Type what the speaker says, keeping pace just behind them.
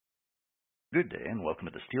Good day, and welcome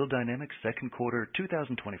to the Steel Dynamics second quarter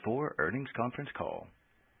 2024 earnings conference call.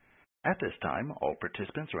 At this time, all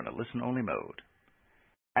participants are in a listen-only mode.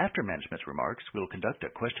 After management's remarks, we'll conduct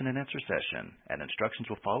a question-and-answer session, and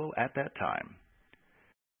instructions will follow at that time.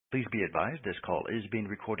 Please be advised this call is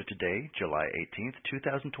being recorded today, July 18th,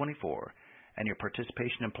 2024, and your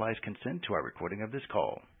participation implies consent to our recording of this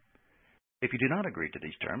call. If you do not agree to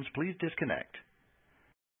these terms, please disconnect.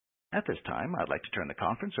 At this time, I'd like to turn the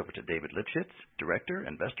conference over to David Lipschitz, Director,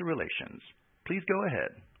 Investor Relations. Please go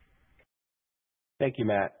ahead. Thank you,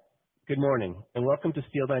 Matt. Good morning, and welcome to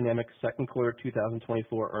Steel Dynamics second quarter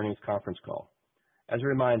 2024 earnings conference call. As a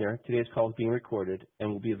reminder, today's call is being recorded and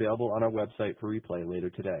will be available on our website for replay later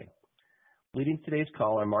today. Leading today's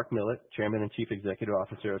call are Mark Millett, Chairman and Chief Executive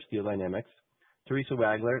Officer of Steel Dynamics, Theresa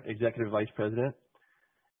Wagler, Executive Vice President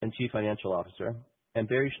and Chief Financial Officer, and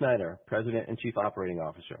Barry Schneider, President and Chief Operating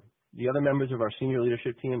Officer. The other members of our senior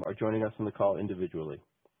leadership team are joining us on the call individually.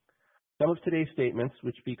 Some of today's statements,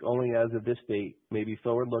 which speak only as of this date, may be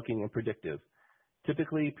forward-looking and predictive,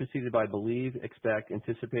 typically preceded by believe, expect,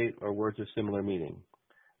 anticipate, or words of similar meaning.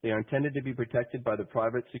 They are intended to be protected by the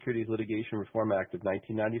Private Securities Litigation Reform Act of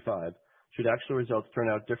 1995 should actual results turn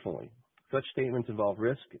out differently. Such statements involve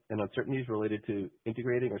risk and uncertainties related to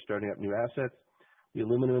integrating or starting up new assets, the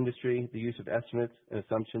aluminum industry, the use of estimates and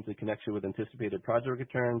assumptions in connection with anticipated project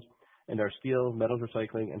returns, and our steel, metals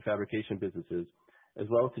recycling, and fabrication businesses, as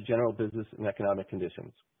well as to general business and economic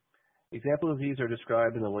conditions. Examples of these are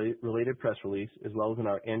described in the related press release, as well as in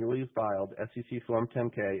our annually filed SEC Form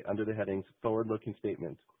 10-K under the headings Forward-Looking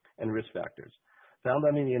Statements and Risk Factors, found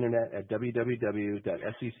on the Internet at www.sec.gov,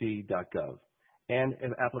 and,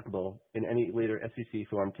 if applicable, in any later SEC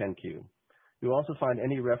Form 10-Q. You'll also find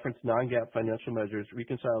any referenced non-GAAP financial measures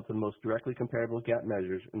reconciled to the most directly comparable GAAP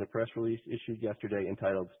measures in the press release issued yesterday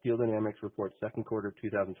entitled Steel Dynamics Reports Second Quarter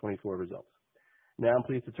 2024 Results. Now I'm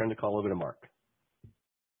pleased to turn the call over to Mark.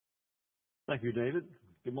 Thank you, David.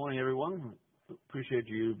 Good morning, everyone. Appreciate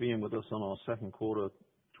you being with us on our second quarter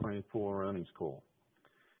 24 earnings call.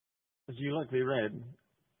 As you likely read,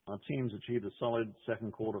 our teams achieved a solid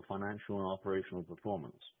second quarter financial and operational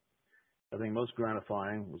performance. I think most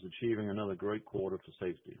gratifying was achieving another great quarter for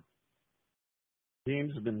safety.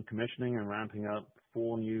 Teams have been commissioning and ramping up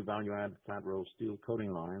 4 new value-add flat roll steel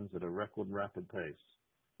coating lines at a record rapid pace,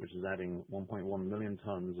 which is adding 1.1 million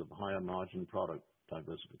tons of higher margin product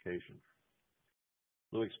diversification.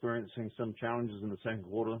 Though experiencing some challenges in the second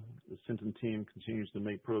quarter, the Sinton team continues to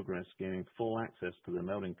make progress, gaining full access to their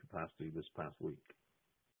melting capacity this past week.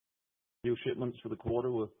 Steel shipments for the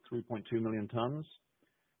quarter were 3.2 million tons.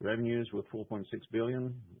 Revenues were $4.6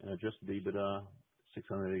 billion, and adjusted EBITDA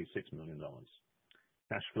 $686 million.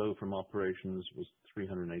 Cash flow from operations was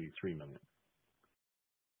 $383 million.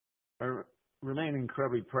 I remain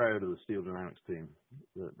incredibly proud of the Steel Dynamics team.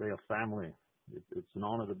 They are family. It's an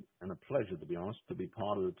honor and a pleasure, to be honest, to be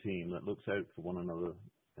part of a team that looks out for one another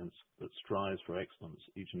and that strives for excellence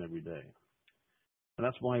each and every day. And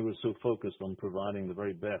that's why we're so focused on providing the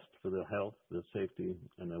very best for their health, their safety,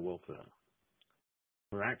 and their welfare.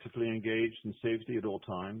 We're actively engaged in safety at all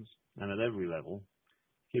times and at every level,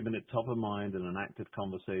 keeping it top of mind in an active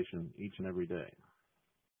conversation each and every day.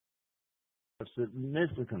 A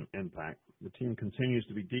significant impact, the team continues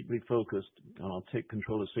to be deeply focused on our Take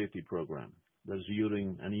Control of Safety program that is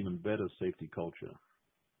yielding an even better safety culture.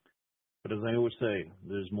 But as I always say,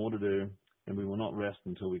 there's more to do, and we will not rest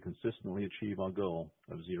until we consistently achieve our goal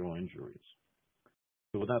of 0 injuries.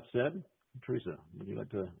 So with that said, Theresa, would you like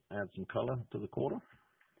to add some color to the quarter?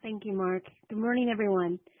 Thank you, Mark. Good morning,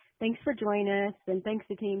 everyone. Thanks for joining us, and thanks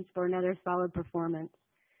to teams for another solid performance.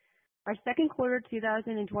 Our second quarter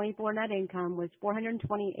 2024 net income was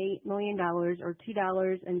 $428 million, or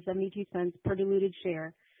 $2.72 per diluted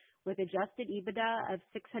share, with adjusted EBITDA of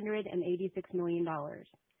 $686 million.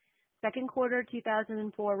 Second quarter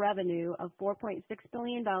 2004 revenue of $4.6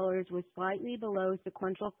 billion was slightly below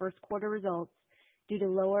sequential first quarter results due to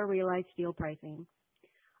lower realized steel pricing.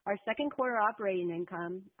 Our second quarter operating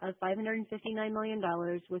income of $559 million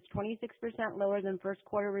was 26% lower than first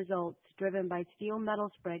quarter results, driven by steel metal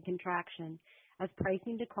spread contraction as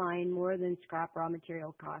pricing declined more than scrap raw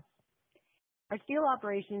material costs. Our steel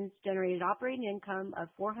operations generated operating income of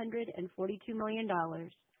 $442 million, 34%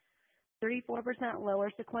 lower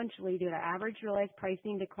sequentially due to average realized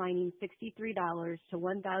pricing declining $63 to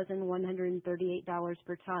 $1,138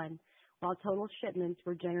 per ton, while total shipments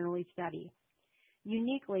were generally steady.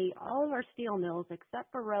 Uniquely, all of our steel mills,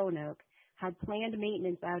 except for Roanoke, had planned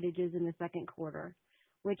maintenance outages in the second quarter,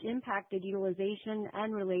 which impacted utilization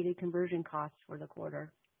and related conversion costs for the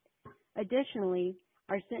quarter. Additionally,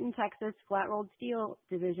 Our Sinton, Texas flat-rolled steel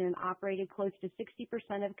division operated close to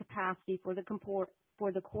 60% of capacity for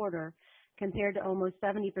the quarter, compared to almost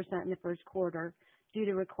 70% in the first quarter, due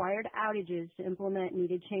to required outages to implement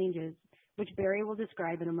needed changes, which Barry will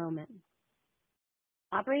describe in a moment.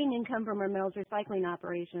 Operating income from our metals recycling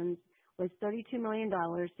operations was $32 million,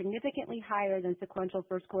 significantly higher than sequential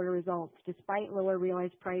first quarter results, despite lower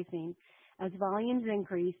realized pricing, as volumes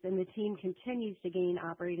increased and the team continues to gain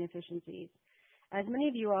operating efficiencies. As many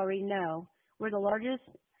of you already know, we're the largest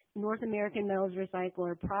North American metals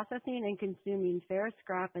recycler, processing and consuming ferrous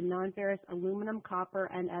scrap and non-ferrous aluminum, copper,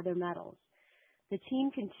 and other metals. The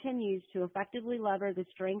team continues to effectively lever the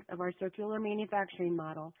strength of our circular manufacturing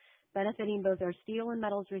model, benefiting both our steel and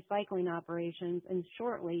metals recycling operations and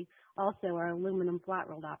shortly also our aluminum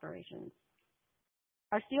flat-rolled operations.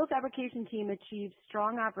 Our steel fabrication team achieved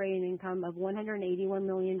strong operating income of $181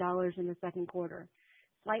 million in the second quarter,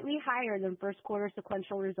 slightly higher than first quarter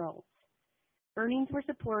sequential results. Earnings were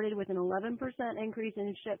supported with an 11% increase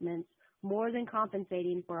in shipments, more than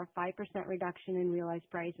compensating for a 5% reduction in realized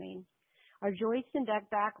pricing. Our joist and deck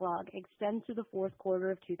backlog extends to the fourth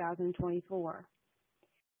quarter of 2024.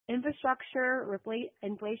 Infrastructure,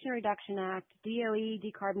 Inflation Reduction Act, DOE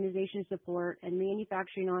decarbonization support, and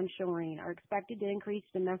manufacturing onshoring are expected to increase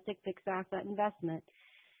domestic fixed asset investment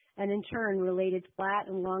and in turn related flat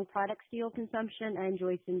and long product steel consumption and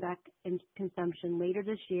joist and deck consumption later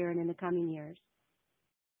this year and in the coming years.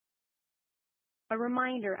 A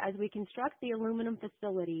reminder, as we construct the aluminum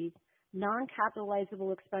facilities,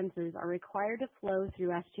 non-capitalizable expenses are required to flow through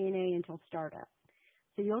SG&A until startup.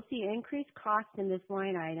 So you'll see increased costs in this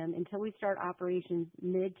line item until we start operations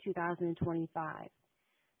mid-2025.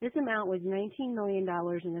 This amount was $19 million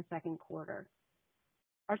in the second quarter.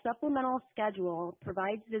 Our supplemental schedule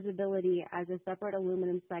provides visibility as a separate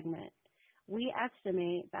aluminum segment. We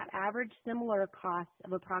estimate that average similar costs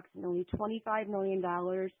of approximately $25 million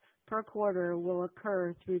per quarter will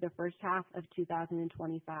occur through the first half of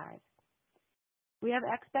 2025. We have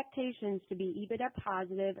expectations to be EBITDA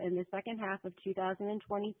positive in the second half of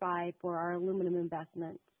 2025 for our aluminum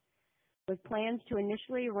investments, with plans to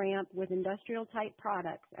initially ramp with industrial-type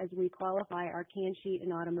products as we qualify our can sheet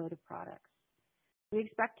and automotive products. We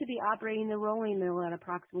expect to be operating the rolling mill at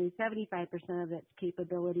approximately 75% of its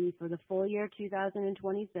capability for the full year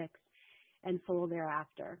 2026 and full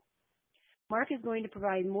thereafter. Mark is going to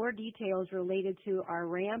provide more details related to our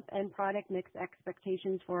ramp and product mix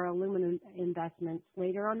expectations for our aluminum investments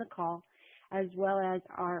later on the call, as well as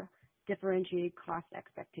our differentiated cost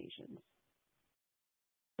expectations.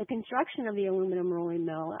 The construction of the aluminum rolling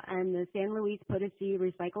mill and the San Luis Potosí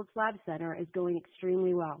Recycled Slab Center is going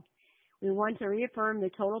extremely well. We want to reaffirm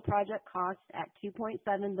the total project cost at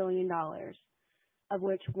 $2.7 billion, of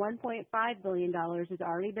which $1.5 billion has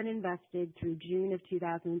already been invested through June of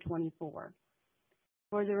 2024.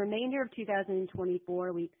 For the remainder of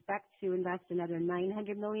 2024, we expect to invest another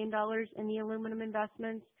 $900 million in the aluminum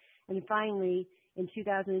investments, and finally, in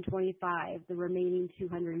 2025, the remaining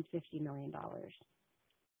 $250 million.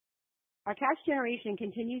 Our cash generation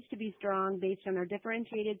continues to be strong based on our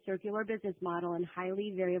differentiated circular business model and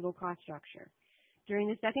highly variable cost structure. During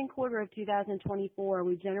the second quarter of 2024,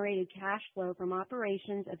 we generated cash flow from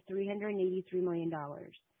operations of $383 million.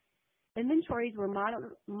 Inventories were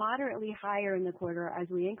moderately higher in the quarter as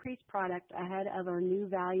we increased product ahead of our new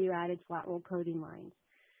value-added flat-roll coating lines.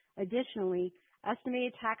 Additionally,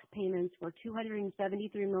 estimated tax payments were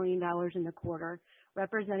 $273 million in the quarter,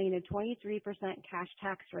 representing a 23% cash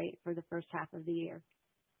tax rate for the first half of the year.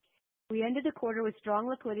 We ended the quarter with strong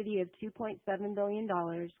liquidity of $2.7 billion,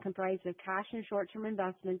 comprised of cash and short-term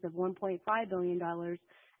investments of $1.5 billion,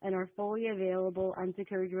 and our fully available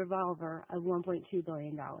unsecured revolver of $1.2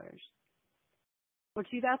 billion. For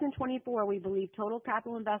 2024, we believe total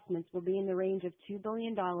capital investments will be in the range of $2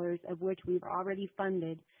 billion, of which we've already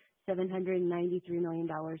funded $793 million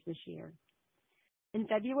this year. In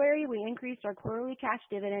February, we increased our quarterly cash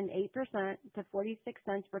dividend 8% to 46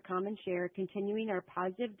 cents per common share, continuing our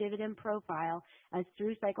positive dividend profile as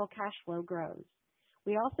through-cycle cash flow grows.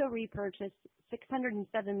 We also repurchased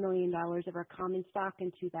 $607 million of our common stock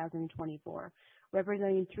in 2024,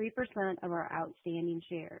 representing 3% of our outstanding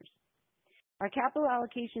shares. Our capital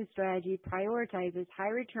allocation strategy prioritizes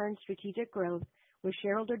high-return strategic growth with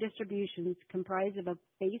shareholder distributions comprised of a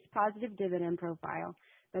base positive dividend profile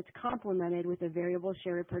that's complemented with a variable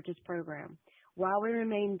share repurchase program, while we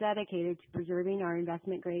remain dedicated to preserving our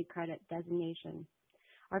investment-grade credit designation.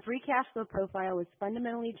 Our free cash flow profile has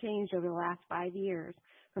fundamentally changed over the last 5 years,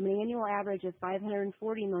 from an annual average of $540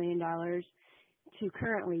 million to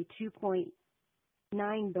currently $2.8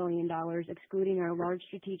 $9 billion, excluding our large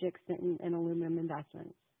strategic Sinton and aluminum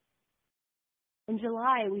investments. In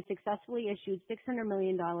July, we successfully issued $600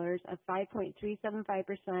 million of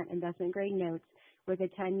 5.375% investment-grade notes with a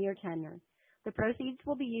 10-year tenor. The proceeds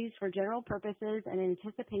will be used for general purposes and in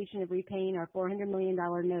anticipation of repaying our $400 million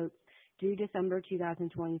notes due December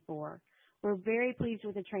 2024. We're very pleased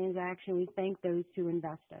with the transaction. We thank those who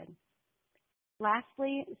invested.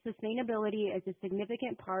 Lastly, sustainability is a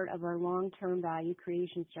significant part of our long-term value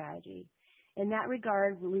creation strategy. In that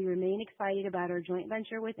regard, we remain excited about our joint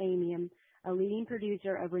venture with Amium, a leading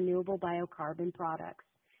producer of renewable biocarbon products.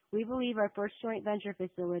 We believe our first joint venture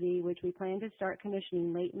facility, which we plan to start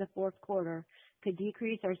commissioning late in the fourth quarter, could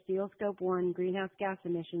decrease our steel Scope 1 greenhouse gas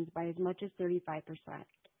emissions by as much as 35%.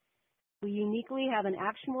 We uniquely have an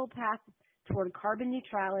actionable path toward carbon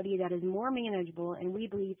neutrality that is more manageable and we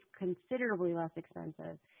believe considerably less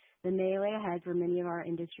expensive than may lay ahead for many of our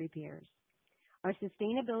industry peers. Our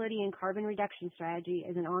sustainability and carbon reduction strategy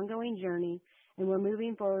is an ongoing journey, and we're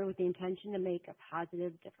moving forward with the intention to make a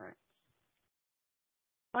positive difference.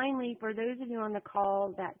 Finally, for those of you on the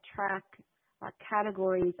call that track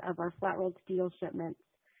categories of our flat-rolled steel shipments,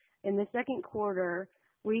 in the second quarter,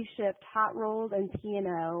 we shipped hot-rolled and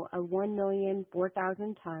P&O of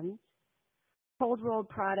 1,004,000 tons, cold-rolled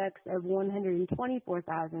products of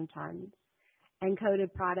 124,000 tons, and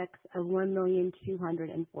coated products of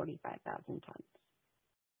 1,245,000 tons.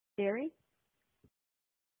 Barry?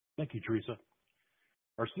 Thank you, Teresa.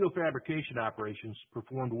 Our steel fabrication operations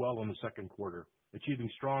performed well in the second quarter, achieving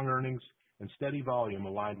strong earnings and steady volume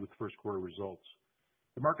aligned with first quarter results.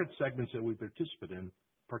 The market segments that we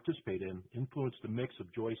participate in influence the mix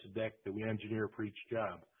of joist and deck that we engineer for each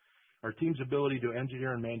job. Our team's ability to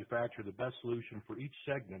engineer and manufacture the best solution for each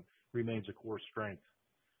segment remains a core strength.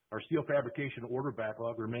 Our steel fabrication order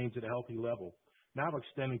backlog remains at a healthy level, now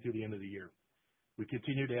extending through the end of the year. We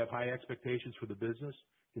continue to have high expectations for the business,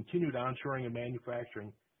 continued onshoring and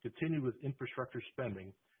manufacturing, continue with infrastructure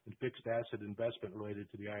spending, and fixed asset investment related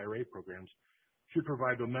to the IRA programs should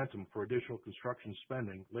provide momentum for additional construction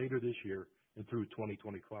spending later this year and through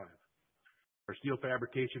 2025. Our steel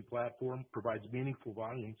fabrication platform provides meaningful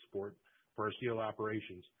volume support for our steel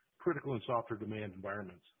operations, critical in softer demand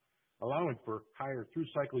environments, allowing for higher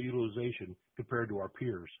through-cycle utilization compared to our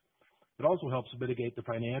peers. It also helps mitigate the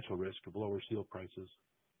financial risk of lower steel prices.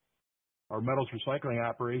 Our metals recycling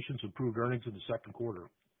operations improved earnings in the second quarter,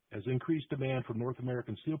 as increased demand from North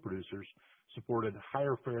American steel producers supported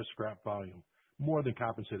higher ferrous scrap volume, more than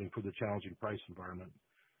compensating for the challenging price environment.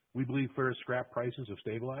 We believe ferrous scrap prices have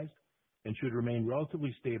stabilized and should remain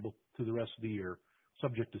relatively stable to the rest of the year,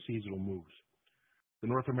 subject to seasonal moves. The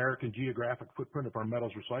North American geographic footprint of our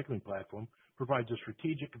metals recycling platform provides a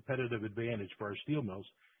strategic competitive advantage for our steel mills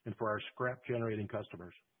and for our scrap-generating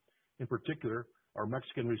customers. In particular, our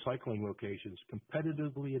Mexican recycling locations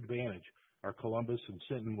competitively advantage our Columbus and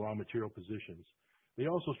Sinton raw material positions. They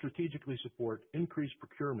also strategically support increased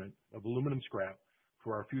procurement of aluminum scrap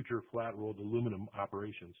for our future flat-rolled aluminum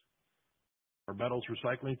operations. Our metals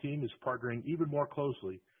recycling team is partnering even more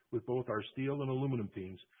closely with both our steel and aluminum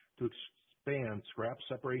teams to expand scrap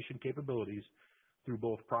separation capabilities through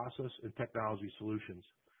both process and technology solutions.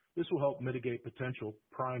 This will help mitigate potential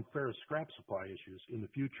prime ferrous scrap supply issues in the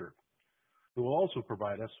future. It will also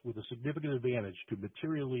provide us with a significant advantage to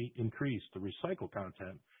materially increase the recycled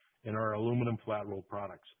content in our aluminum flat-rolled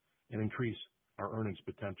products and increase our earnings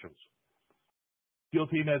potentials. Steel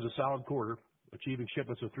team has a solid quarter, achieving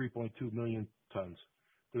shipments of 3.2 million tons.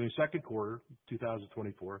 During the second quarter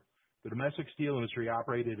 2024, the domestic steel industry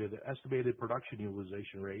operated at an estimated production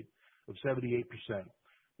utilization rate of 78%,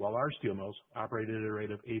 while our steel mills operated at a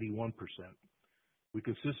rate of 81%. We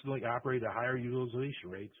consistently operate at higher utilization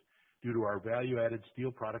rates due to our value-added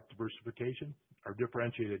steel product diversification, our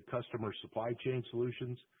differentiated customer supply chain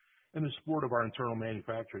solutions, and the support of our internal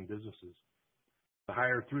manufacturing businesses. The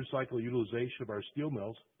higher through-cycle utilization of our steel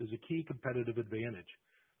mills is a key competitive advantage,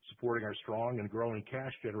 supporting our strong and growing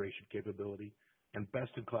cash generation capability and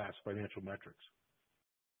best-in-class financial metrics.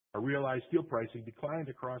 Our realized steel pricing declined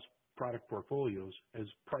across product portfolios as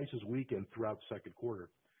prices weakened throughout the second quarter.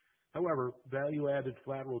 However, value-added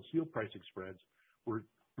flat-rolled steel pricing spreads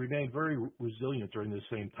remained very resilient during the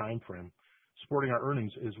same time frame, supporting our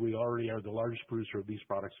earnings as we already are the largest producer of these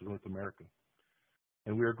products in North America.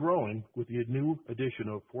 And we are growing with the new addition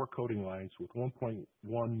of 4 coating lines with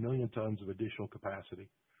 1.1 million tons of additional capacity.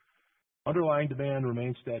 Underlying demand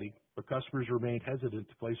remains steady, but customers remain hesitant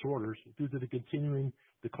to place orders due to the continuing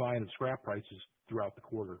decline of scrap prices throughout the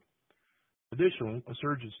quarter. Additionally, a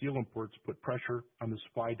surge in steel imports put pressure on the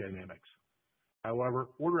supply dynamics. However,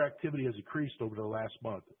 order activity has increased over the last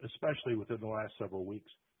month, especially within the last several weeks,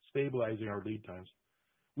 stabilizing our lead times.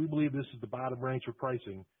 We believe this is the bottom range for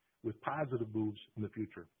pricing, with positive moves in the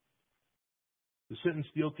future. The Sinton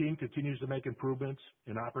Steel team continues to make improvements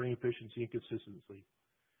in operating efficiency and consistency.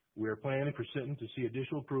 We are planning for Sinton to see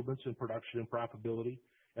additional improvements in production and profitability,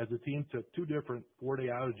 as the team took 2 different 4-day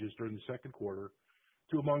outages during the second quarter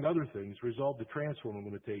to, among other things, resolve the transformer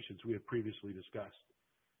limitations we have previously discussed.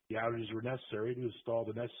 The outages were necessary to install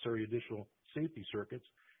the necessary additional safety circuits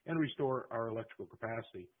and restore our electrical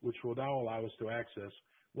capacity, which will now allow us to access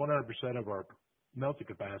 100% of our melting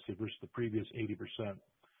capacity versus the previous 80%.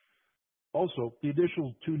 Also, the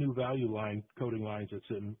additional 2 new value line coating lines at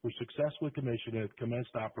Sinton were successfully commissioned and have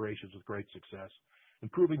commenced operations with great success,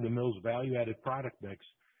 improving the mill's value-added product mix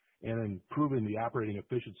and improving the operating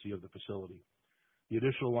efficiency of the facility. The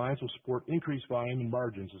additional lines will support increased volume and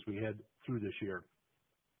margins as we head through this year.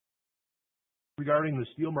 Regarding the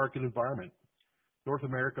steel market environment, North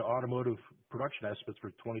America automotive production estimates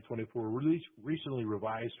for 2024 were recently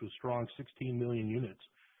revised to a strong 16 million units,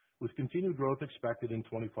 with continued growth expected in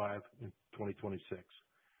 2025 and 2026.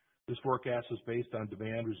 This forecast is based on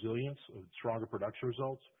demand resilience of stronger production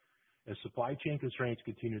results as supply chain constraints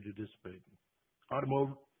continue to dissipate.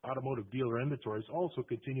 Automotive dealer inventories also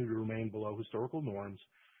continue to remain below historical norms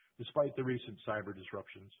despite the recent cyber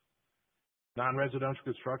disruptions. Non-residential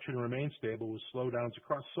construction remains stable with slowdowns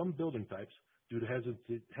across some building types due to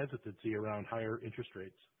hesitancy around higher interest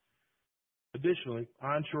rates. Additionally,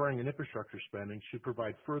 onshoring and infrastructure spending should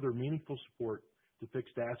provide further meaningful support to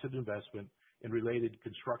fixed asset investment and related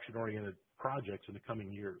construction-oriented projects in the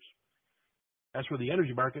coming years. As for the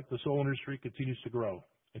energy market, the solar industry continues to grow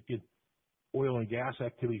and keep oil and gas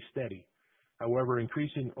activity steady. However,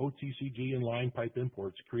 increasing OCTG and line pipe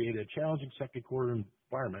imports created a challenging second quarter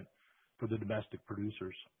environment for the domestic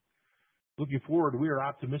producers. Looking forward, we are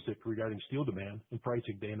optimistic regarding steel demand and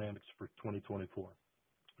pricing dynamics for 2024.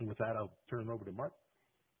 And with that, I'll turn it over to Mark.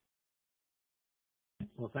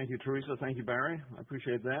 Well, thank you, Teresa. Thank you, Barry. I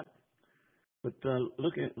appreciate that. But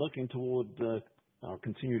looking toward our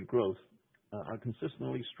continued growth, our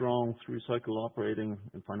consistently strong through-cycle operating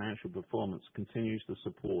and financial performance continues to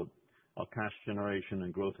support our cash generation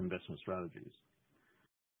and growth investment strategies.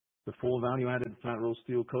 The 4 value-added flat-roll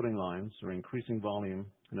steel coating lines are increasing volume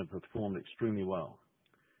and have performed extremely well.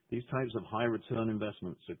 These types of high-return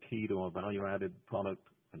investments are key to our value-added product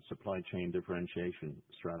and supply chain differentiation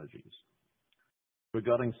strategies.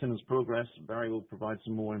 Regarding Sinton's progress, Barry will provide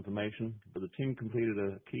some more information, but the team completed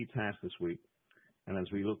a key task this week, and as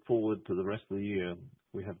we look forward to the rest of the year,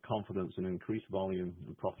 we have confidence in increased volume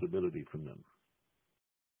and profitability from them.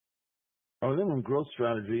 Our aluminum growth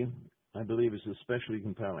strategy, I believe, is especially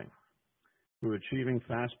compelling. We're achieving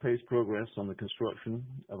fast-paced progress on the construction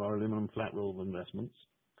of our aluminum flat-roll investments.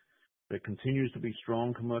 There continues to be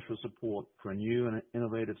strong commercial support for a new and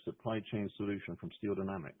innovative supply chain solution from Steel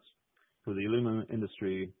Dynamics, who the aluminum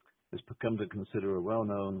industry has become to consider a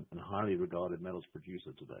well-known and highly regarded metals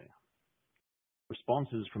producer today.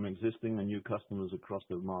 Responses from existing and new customers across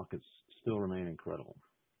the markets still remain incredible.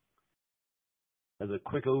 As a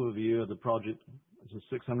quick overview of the project, it's a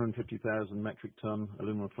 650,000 metric ton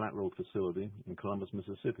aluminum flat roll facility in Columbus,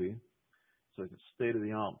 Mississippi. So it's a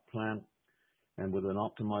state-of-the-art plant and with an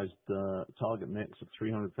optimized target mix of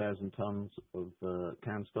 300,000 tons of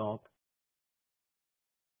can stock,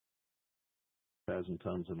 1,000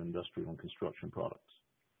 tons of industrial and construction products.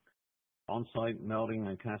 On-site melting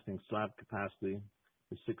and casting slab capacity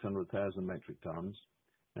is 600,000 metric tons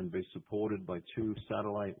and be supported by 2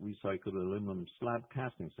 satellite recycled aluminum slab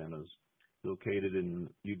casting centers located in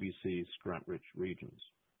UBC scrap-rich regions.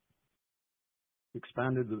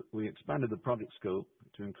 We expanded the project scope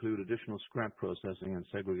to include additional scrap processing and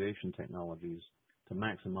segregation technologies to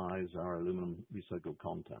maximize our aluminum recycled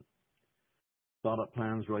content. Startup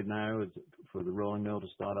plans right now is for the rolling mill to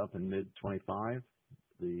start up in mid-25,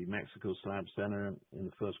 the Mexico Slab Center in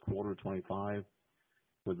the first quarter of 25,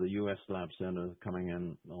 with the U.S. Slab Center coming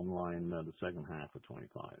in online the second half of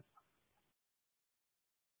 25.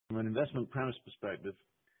 From an investment premise perspective,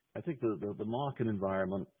 I think the market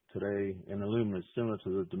environment today in aluminum is similar to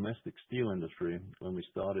the domestic steel industry when we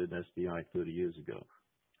started SDI 30 years ago.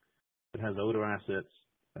 It has older assets,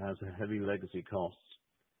 it has heavy legacy costs,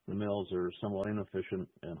 the mills are somewhat inefficient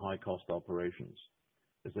and high-cost operations.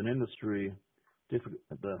 It's an industry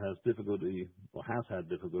that has difficulty or has had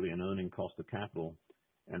difficulty in earning cost of capital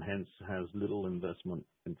and hence has little investment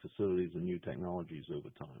in facilities and new technologies over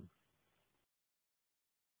time.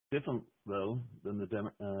 Different, though, than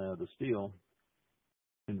the steel,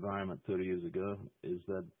 environment 30 years ago is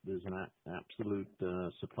that there's an absolute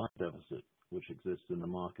supply deficit which exists in the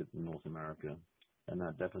market in North America, and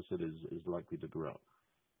that deficit is likely to grow.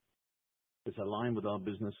 It's aligned with our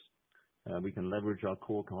business. We can leverage our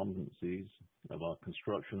core competencies of our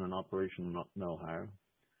construction and operation know-how,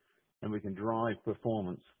 and we can drive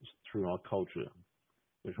performance through our culture,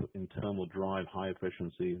 which in turn will drive high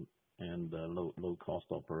efficiency and low cost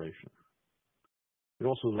operation. It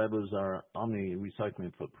also levers our Omni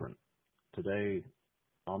recycling footprint. Today,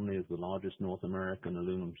 Omni is the largest North American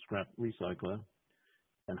aluminum scrap recycler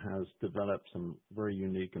and has developed some very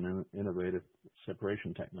unique and innovative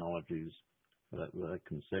separation technologies that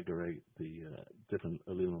can segregate the different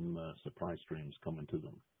aluminum supply streams coming to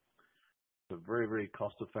them. It's a very, very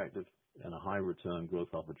cost-effective and a high-return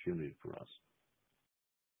growth opportunity for us.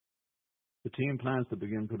 The team plans to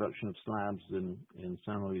begin production of slabs in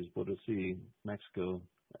San Luis Potosí, Mexico,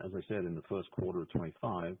 as I said, in the first quarter of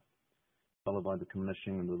 25, followed by the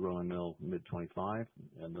commissioning of the rolling mill mid-25,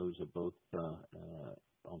 and those are both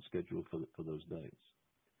on schedule for those dates.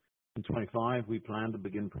 In 25, we plan to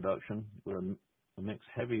begin production with a mix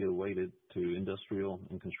heavier weighted to industrial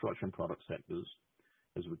and construction product sectors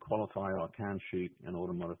as we qualify our can sheet and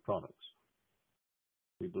automotive products.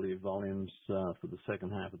 We believe volumes for the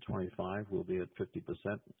second half of 25 will be at 50%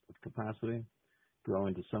 of capacity,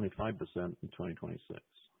 growing to 75% in 2026.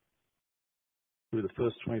 Through the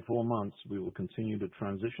first 24 months, we will continue to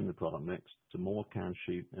transition the product mix to more can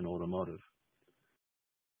sheet and automotive,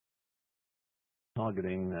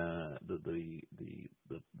 targeting the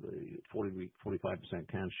 45%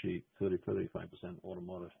 can sheet, 35%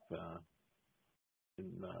 automotive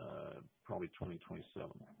in probably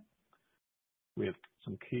 2027. We have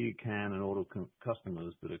some key can and auto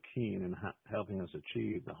customers that are keen in helping us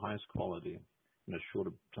achieve the highest quality in as short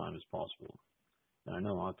a time as possible, and I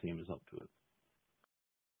know our team is up to it.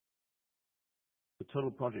 The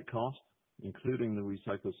total project cost, including the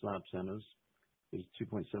recycled slab centers, is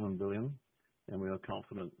 $2.7 billion, and we are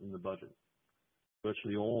confident in the budget.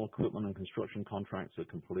 Virtually all equipment and construction contracts are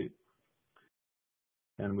complete,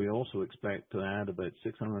 and we also expect to add about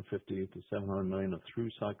 $650 to $700 million of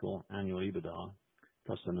through-cycle annual EBITDA,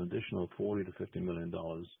 plus an additional $40 to $50 million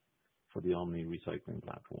for the Omni recycling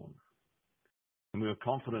platform. And we are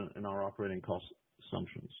confident in our operating cost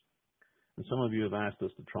assumptions. And some of you have asked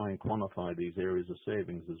us to try and quantify these areas of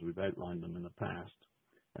savings as we've outlined them in the past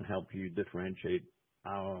and help you differentiate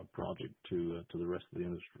our project to the rest of the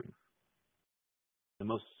industry. The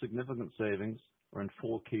most significant savings are in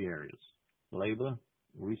 4 key areas: labor,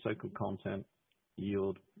 recycled content,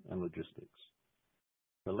 yield, and logistics.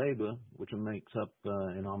 The labor, which makes up,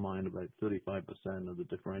 in our mind, about 35% of the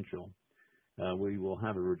differential, we will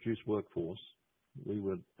have a reduced workforce. We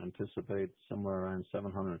would anticipate somewhere around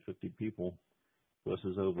 750 people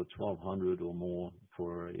versus over 1,200 or more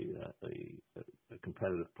for a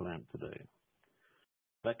competitive plant today.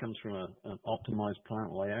 That comes from an optimized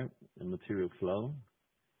plant layout and material flow.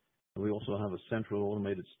 We also have a central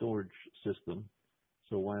automated storage system,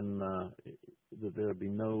 so when there will be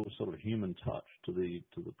no sort of human touch to the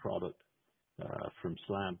product from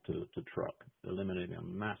slab to truck, eliminating a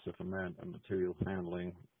massive amount of material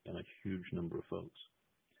handling and a huge number of folks.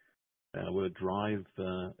 We'll drive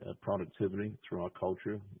productivity through our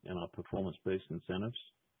culture and our performance-based incentives.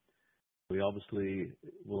 We obviously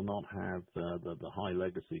will not have the high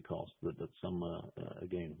legacy costs that some,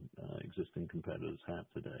 existing competitors have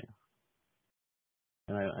today.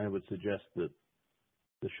 And I would suggest that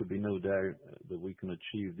there should be no doubt that we can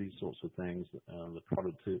achieve these sorts of things, the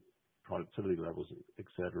productivity levels,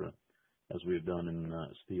 etc., as we have done in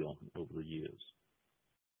steel over the years.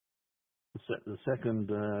 The second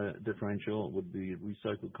differential would be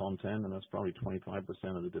recycled content, and that's probably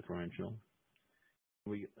 25% of the differential.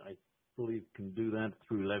 I believe can do that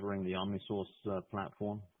through leveraging the OmniSource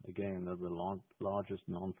platform. Again, they're the largest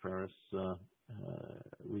non-ferrous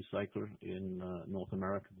recycler in North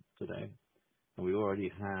America today. And we already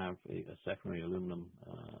have a secondary aluminum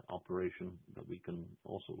operation that we can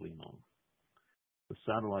also lean on. The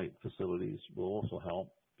satellite facilities will also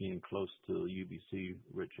help being close to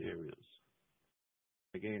UBC-rich areas.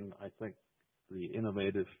 Again, I think the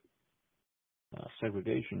innovative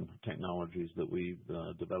segregation technologies that we've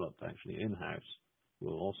developed actually in-house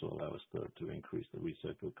will also allow us to increase the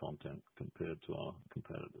recycled content compared to our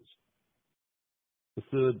competitors. The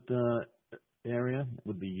third area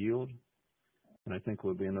would be yield, and I think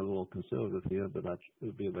we're being a little conservative here, but that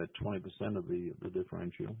would be about 20% of the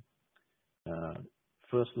differential.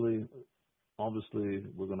 Firstly, obviously,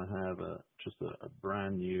 we're going to have just a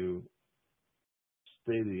brand new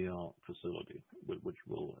state-of-the-art facility, which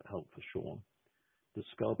will help for sure. The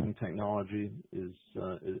scalping technology is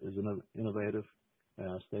innovative,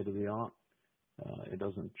 state of the art. It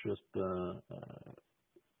doesn't just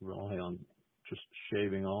rely on just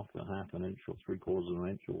shaving off a half an inch or 3/4 of an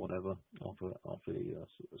inch or whatever off a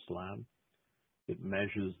slab. It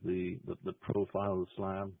measures the profile of the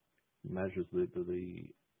slab, measures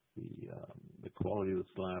the quality of the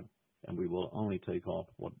slab, and we will only take off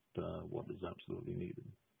what is absolutely needed.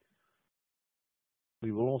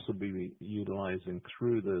 We will also be utilizing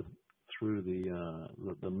through the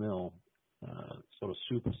mill sort of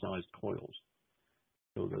supersized coils,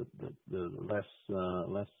 so the less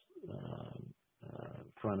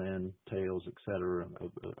front end, tails, etc.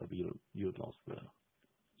 of yield loss there.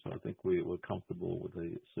 So I think we're comfortable with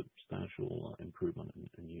a substantial improvement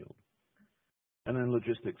in yield. And then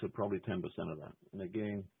logistics are probably 10% of that. And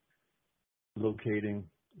again, locating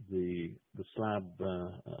the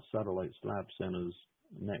satellite slab centers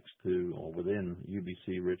next to or within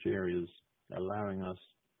UBC-rich areas, allowing us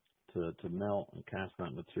to melt and cast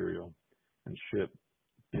that material and ship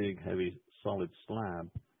big, heavy, solid slab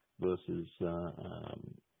versus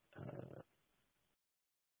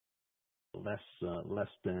less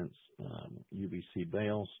dense UBC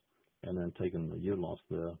bales, and then taking the yield loss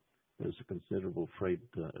there. There's a considerable freight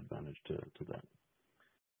advantage to that.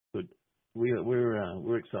 But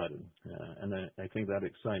we're excited, and I think that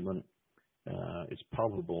excitement is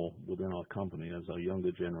palpable within our company as our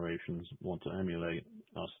younger generations want to emulate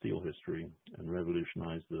our steel history and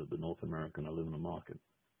revolutionize the North American aluminum market.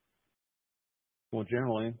 More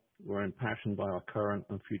generally, we're impassioned by our current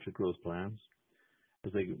and future growth plans,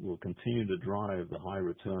 as they will continue to drive the high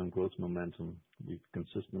return growth momentum we've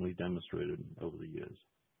consistently demonstrated over the years.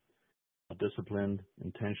 A disciplined,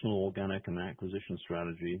 intentional organic and acquisition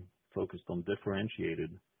strategy focused on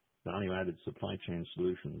differentiated, value-added supply chain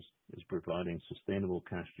solutions is providing sustainable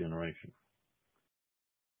cash generation.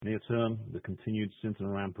 Near term, the continued Sinton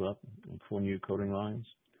ramp-up and 4 new coating lines,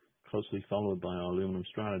 closely followed by our aluminum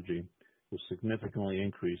strategy, will significantly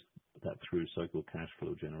increase that through-cycle cash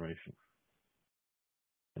flow generation.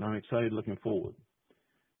 And I'm excited looking forward.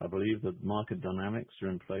 I believe that market dynamics are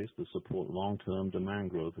in place to support long-term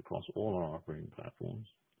demand growth across all our operating platforms.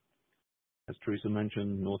 As Teresa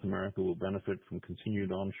mentioned, North America will benefit from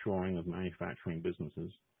continued onshoring of manufacturing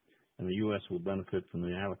businesses, and the U.S. will benefit from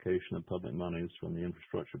the allocation of public monies from the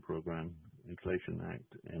Infrastructure Program, Inflation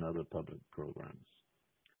Act, and other public programs.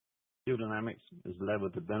 Steel Dynamics is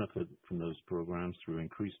levered to benefit from those programs through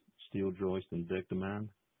increased steel joist and deck demand,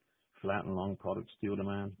 flat and long product steel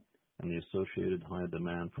demand, and the associated higher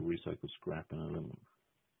demand for recycled scrap and aluminum.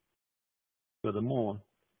 Furthermore,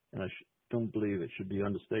 and I don't believe it should be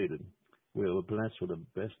understated, we are blessed with a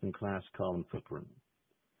best-in-class carbon footprint.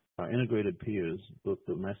 Our integrated peers, both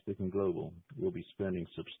domestic and global, will be spending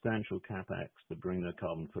substantial capex to bring their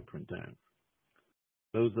carbon footprint down.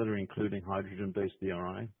 Those that are including hydrogen-based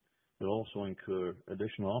DRI will also incur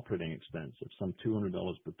additional operating expense of some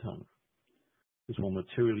 $200 per ton. This will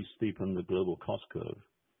materially steepen the global cost curve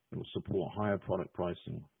and will support higher product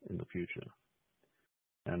pricing in the future.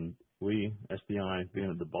 And we, SDI, being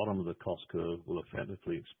at the bottom of the cost curve, will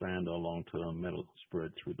effectively expand our long-term metal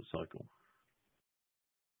spread through the cycle.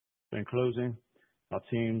 In closing, our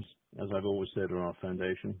teams, as I've always said, are our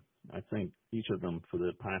foundation. I thank each of them for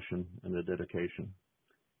their passion and their dedication.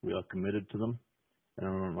 We are committed to them, and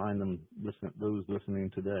I remind those listening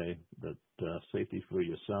today that safety for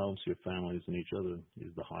yourselves, your families, and each other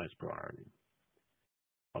is the highest priority.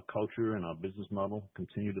 Our culture and our business model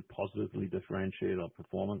continue to positively differentiate our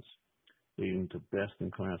performance, leading to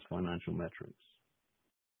best-in-class financial metrics.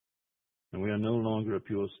 And we are no longer a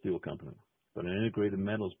pure steel company, but an integrated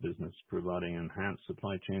metals business providing enhanced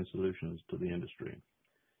supply chain solutions to the industry,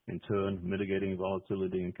 in turn mitigating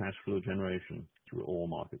volatility and cash flow generation through all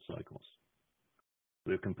market cycles.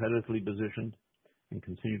 We are competitively positioned and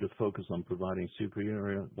continue to focus on providing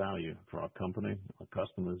superior value for our company, our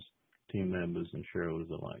customers, team members, and shareholders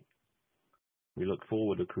alike. We look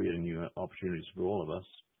forward to creating new opportunities for all of us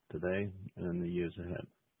today and in the years ahead.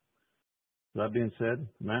 That being said,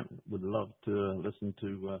 Matt would love to listen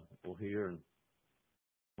to or hear and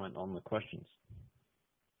comment on the questions.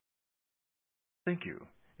 Thank you.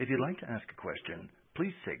 If you'd like to ask a question,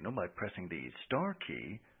 please signal by pressing the star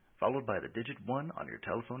key followed by the digit 1 on your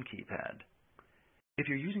telephone keypad. If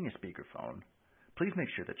you're using a speakerphone, please make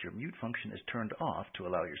sure that your mute function is turned off to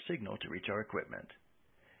allow your signal to reach our equipment.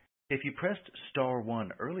 If you pressed star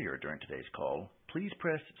 1 earlier during today's call, please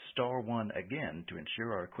press star 1 again to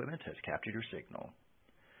ensure our equipment has captured your signal.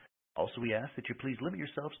 Also, we ask that you please limit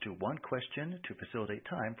yourselves to 1 question to facilitate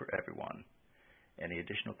time for everyone. Any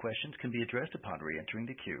additional questions can be addressed upon re-entering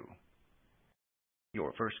the queue.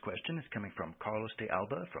 Your first question is coming from Carlos de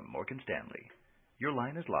Alba from Morgan Stanley. Your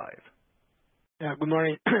line is live. Good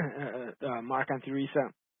morning, Mark and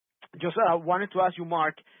Teresa. Just wanted to ask you,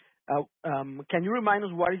 Mark, can you remind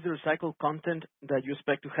us what is the recycled content that you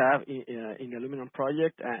expect to have in the aluminum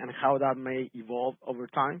project and how that may evolve over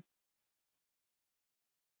time?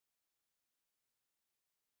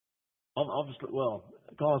 Obviously, well,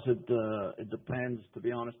 Carlos, it depends, to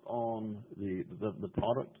be honest, on the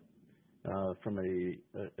product. And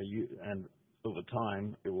over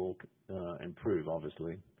time, it will improve,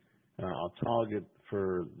 obviously. Our target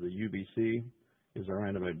for the UBC is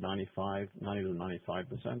around about 90 to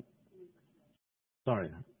 95%. Sorry,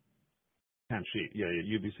 can sheet. Yeah,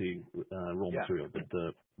 UBC raw material.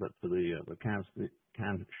 But for the can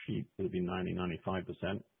sheet, it'll be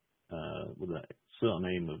 95%, with a certain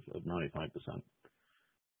aim of 95%.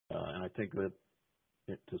 And I think that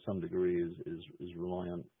it, to some degree, is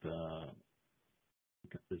reliant,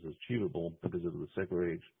 is achievable because of the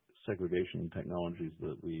segregation technologies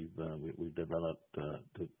that we've developed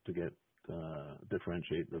to get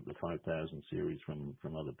differentiate the 5000 series from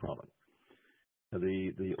other products.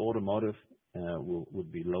 The automotive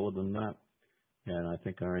would be lower than that, and I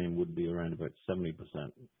think our aim would be around about 70%.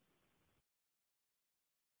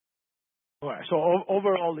 All right. So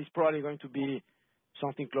overall, it's probably going to be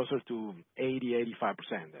something closer to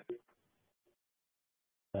 85% then.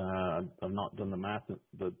 I've not done the math,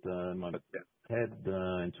 but in my head,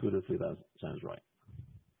 intuitively, that sounds right.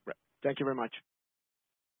 Right. Thank you very much.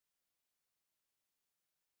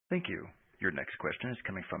 Thank you. Your next question is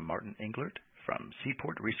coming from Martin Englert from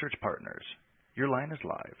Seaport Research Partners. Your line is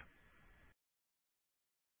live.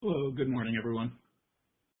 Hello. Good morning, everyone.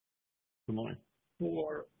 Good morning.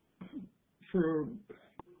 For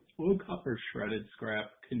low copper shredded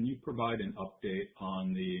scrap, can you provide an update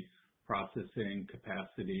on the processing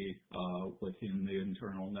capacity within the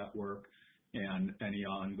internal network and any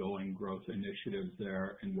ongoing growth initiatives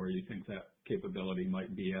there and where you think that capability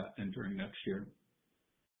might be at entering next year?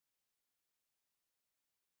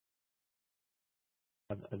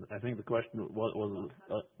 I think the question was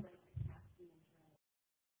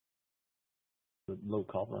the low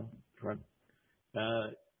copper, right?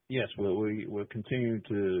 Yes, we're continuing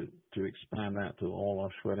to expand that to all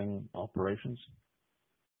our shredding operations.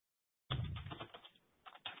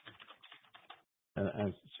 And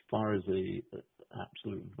as far as the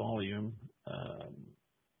absolute volume,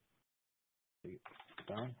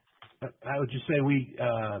 Darren? I would just say we,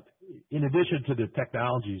 in addition to the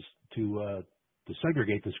technologies to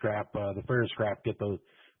segregate the scrap, the ferrous scrap, get the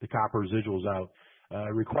copper residuals out,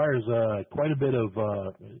 requires quite a bit of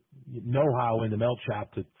know-how in the melt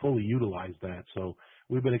shop to fully utilize that. So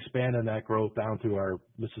we've been expanding that growth down to our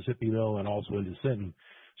Mississippi mill and also into Sinton.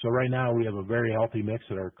 So right now we have a very healthy mix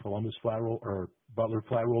at our Columbus flat roll or Butler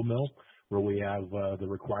flat roll mill where we have the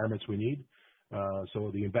requirements we need.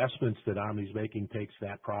 So the investments that Omni's making takes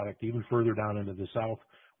that product even further down into the south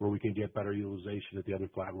where we can get better utilization at the other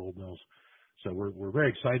flat roll mills. So we're very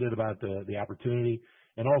excited about the opportunity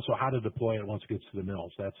and also how to deploy it once it gets to the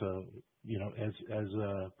mills. That's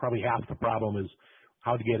probably half the problem is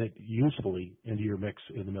how to get it usefully into your mix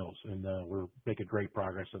in the mills. And we're making great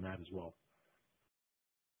progress on that as well.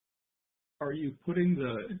 Are you putting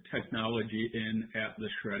the technology in at the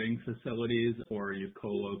shredding facilities or are you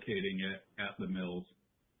co-locating it at the mills?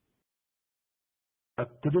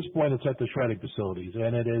 To this point, it's at the shredding facilities,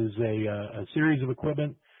 and it is a series of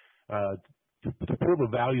equipment to pull the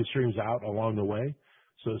value streams out along the way.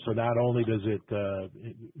 So not only does it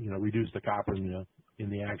reduce the copper in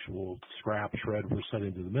the actual scrap shred we're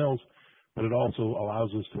sending to the mills, but it also allows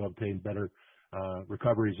us to obtain better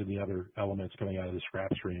recoveries in the other elements coming out of the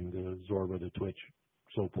scrap stream, the Zorba, the Twitch,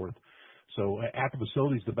 so forth. So at the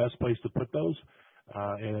facility is the best place to put those,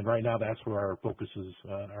 and right now that's where our focus is,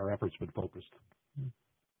 our efforts been focused.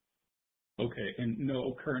 Okay, and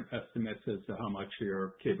no current estimates as to how much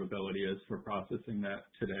your capability is for processing that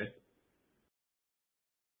today?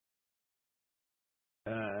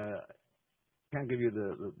 Can't give you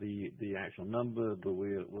the actual number, but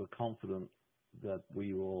we're confident that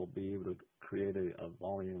we will be able to create a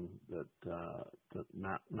volume that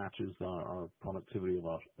matches our productivity of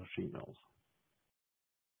our sheet mills.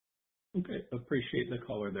 Okay, appreciate the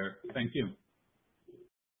color there. Thank you.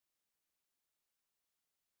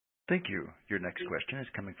 Thank you. Your next question is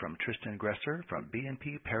coming from Tristan Gresser from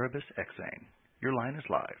BNP Paribas Exane. Your line is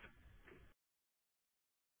live.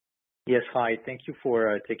 Yes, hi. Thank you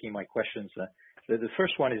for taking my questions. The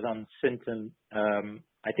first one is on Sinton.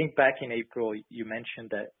 I think back in April, you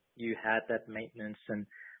mentioned that you had that maintenance and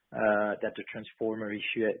that the transformer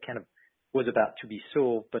issue kind of was about to be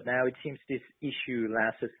solved, but now it seems this issue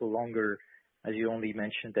lasted for longer, as you only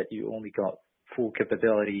mentioned that you only got full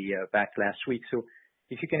capability back last week. So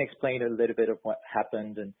if you can explain a little bit of what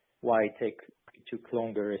happened and why it took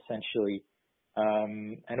longer, essentially.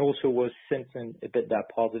 And also, was Sinton a bit that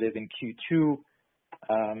positive in Q2?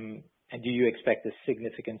 And do you expect a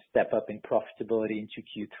significant step up in profitability into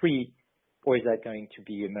Q3, or is that going to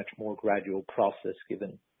be a much more gradual process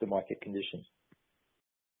given the market conditions?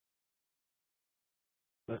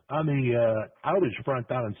 On the outage front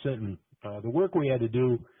down in Sinton, the work we had to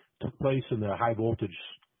do took place in the high voltage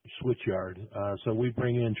switch yard. So we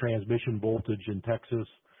bring in transmission voltage in Texas.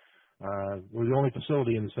 We're the only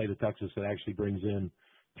facility in the state of Texas that actually brings in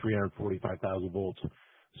 345,000 volts.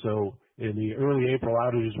 So in the early April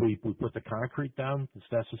outages, we put the concrete down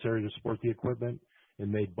that's necessary to support the equipment and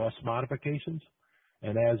made bus modifications.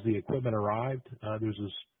 And as the equipment arrived, there's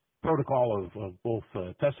this protocol of both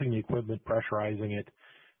testing the equipment, pressurizing it,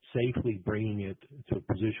 safely bringing it to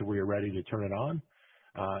a position where you're ready to turn it on.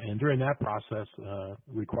 And during that process,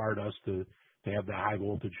 required us to have the high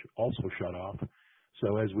voltage also shut off.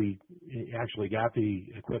 So as we actually got the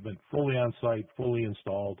equipment fully on site, fully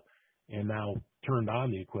installed, and now turned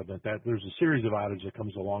on the equipment, that there's a series of outages that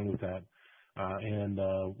comes along with that. And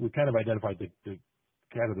we kind of identified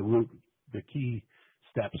the key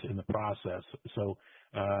steps in the process. So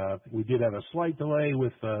we did have a slight delay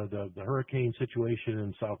with the hurricane situation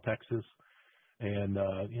in South Texas. And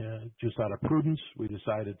just out of prudence, we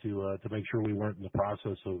decided to make sure we weren't in the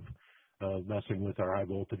process of messing with our high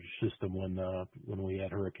voltage system when we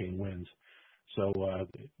had hurricane winds. So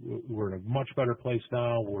we're in a much better place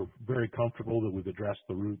now. We're very comfortable that we've addressed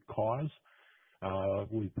the root cause.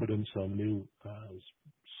 We put in some new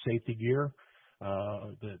safety gear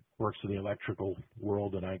that works in the electrical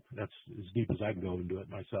world, and that's as deep as I can go into it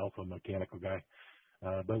myself. I'm a mechanical guy.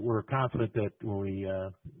 But we're confident that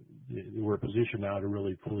when we're positioned now to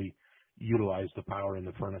really fully utilize the power in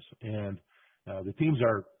the furnace. And the teams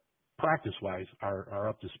are, practice-wise, are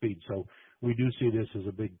up to speed. So we do see this as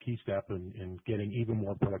a big key step in getting even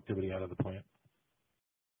more productivity out of the plant.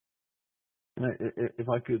 If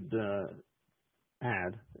I could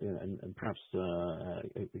add and perhaps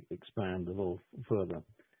expand a little further.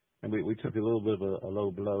 And we took a little bit of a low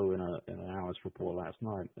blow in an analyst report last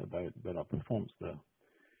night about our performance there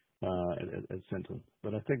at Sinton.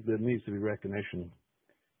 But I think there needs to be recognition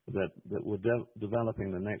that we're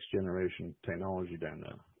developing the next generation technology down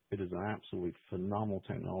there. It is an absolutely phenomenal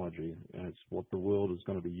technology, and it's what the world is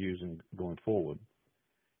going to be using going forward.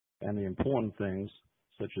 And the important things,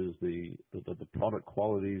 such as the product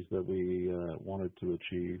qualities that we wanted to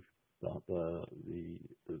achieve,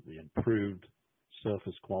 the improved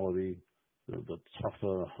surface quality, the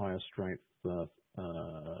tougher, higher strength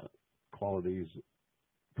qualities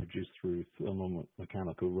produced through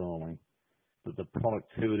thermomechanical rolling, the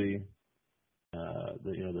productivity,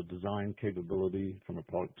 the design capability from a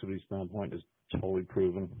productivity standpoint is totally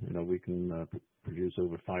proven. We can produce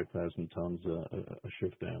over 5,000 tons a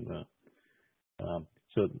shift down there.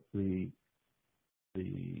 So the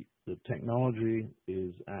technology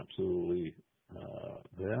is absolutely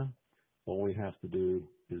there. All we have to do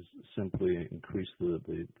is simply increase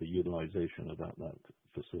the utilization of that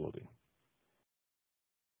facility.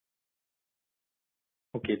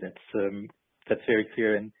 Okay, that's very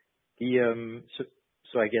clear. And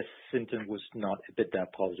so I guess Sinton was not a bit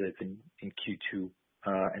that positive in Q2,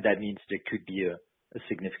 and that means there could be a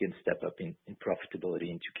significant step up in profitability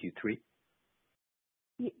into Q3.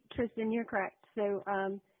 Tristan, you're correct. So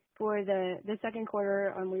for the second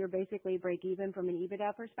quarter, we were basically break even from an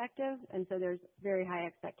EBITDA perspective, and so there's very high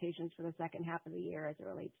expectations for the second half of the year as it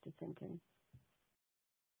relates to Sinton.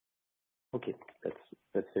 Okay,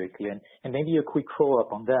 that's very clear. And maybe a quick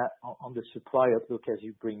follow-up on that, on the supply outlook as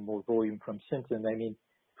you bring more volume from Sinton. I mean,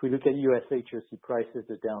 if we look at U.S. HRC prices,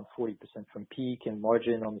 they're down 40% from peak, and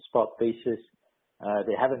margin on the spot basis,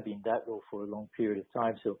 they haven't been that low for a long period of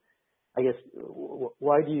time. So I guess,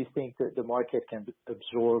 why do you think that the market can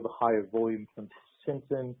absorb higher volume from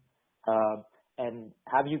Sinton? And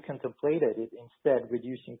have you contemplated it instead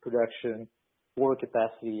reducing production or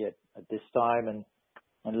capacity at this time?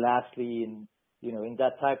 And lastly, in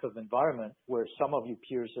that type of environment where some of your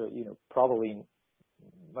peers are, probably in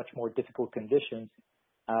much more difficult conditions,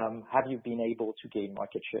 have you been able to gain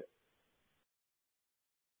market share?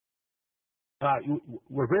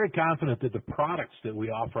 We're very confident that the products that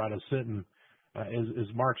we offer out of Sinton,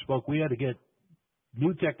 as Mark spoke, we had to get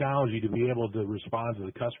new technology to be able to respond to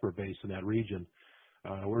the customer base in that region.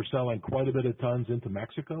 We're selling quite a bit of tons into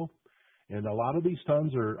Mexico, and a lot of these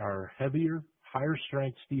tons are heavier, higher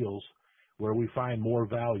strength steels where we find more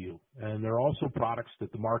value. And there are also products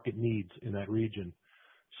that the market needs in that region.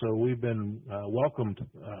 So we've been welcomed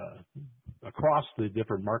across the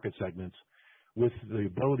different market segments with the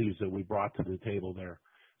abilities that we brought to the table there.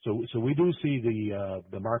 So we do see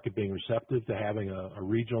the market being receptive to having a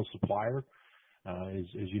regional supplier. As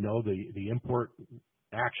you know, the import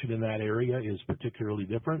action in that area is particularly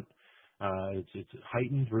different. It's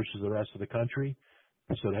heightened versus the rest of the country.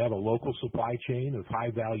 So to have a local supply chain of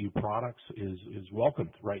high value products is welcomed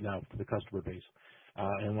right now to the customer base.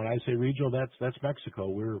 And when I say regional, that's Mexico.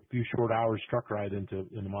 We're a few short hours truck ride into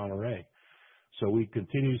Monterrey. So we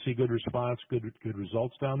continue to see good response, good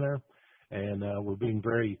results down there. And we're being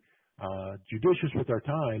very judicious with our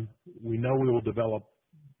time. We know we will develop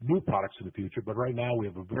new products in the future, but right now we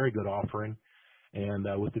have a very good offering. And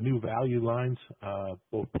with the new value lines,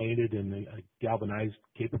 both painted and the galvanized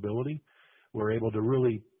capability, we're able to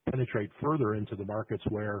really penetrate further into the markets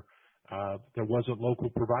where there wasn't local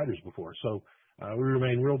providers before. So we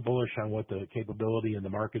remain real bullish on what the capability in the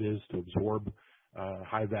market is to absorb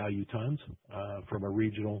high value tons from a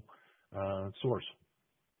regional source.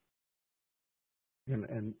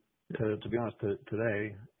 And to be honest,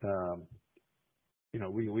 today,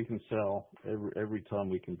 we can sell every ton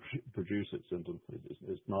we can produce at Sinton.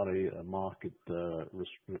 It's not a market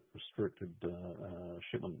restricted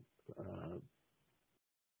shipment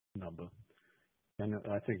number. And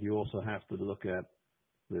I think you also have to look at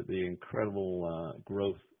the incredible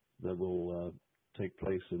growth that will take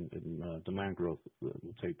place in demand growth that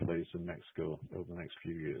will take place in Mexico over the next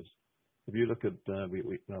few years. If you look at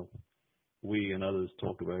we and others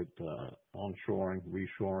talk about onshoring,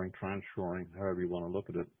 reshoring, transshoring, however you want to look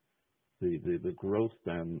at it. The growth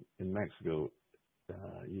then in Mexico,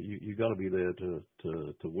 you got to be there to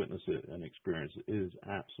witness it and experience it. It is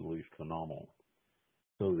absolutely phenomenal.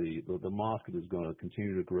 So the market is going to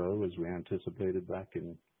continue to grow as we anticipated back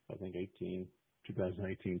in, I think,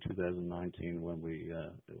 2018, 2019 when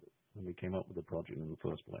we came up with the project in the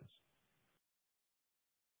first place.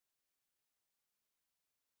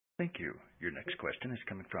 Thank you. Your next question is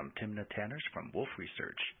coming from Timna Tanners from Wolfe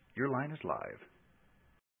Research. Your line is live.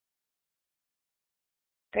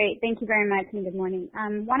 Great. Thank you very much, and good morning.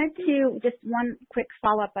 Wanted to just one quick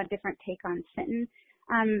follow-up, a different take on Sinton.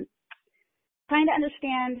 Trying to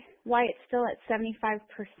understand why it's still at 75%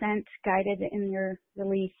 guided in your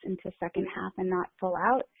release into second half and not full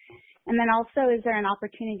out. And then also, is there an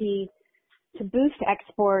opportunity to boost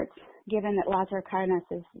exports given that Lázaro Cárdenas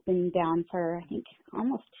has been down for, I think,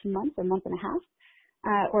 almost 2 months, a month and a half?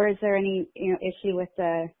 Or is there any issue with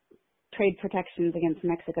the trade protections against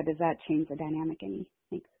Mexico? Does that change the dynamic any?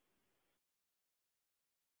 Thanks.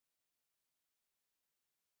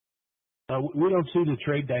 We don't see the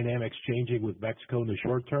trade dynamics changing with Mexico in the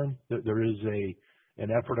short term. There is an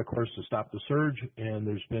effort, of course, to stop the surge, and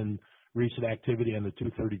there's been recent activity on the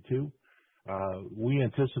 232. We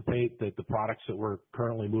anticipate that the products that we're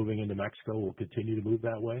currently moving into Mexico will continue to move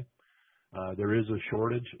that way. There is a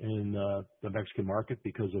shortage in the Mexican market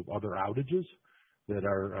because of other outages that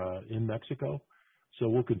are in Mexico. So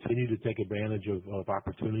we'll continue to take advantage of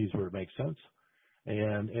opportunities where it makes sense.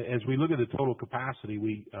 And as we look at the total capacity,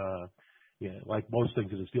 like most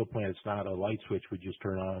things in a steel plant, it's not a light switch we just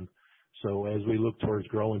turn on. So as we look towards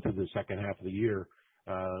growing through the second half of the year,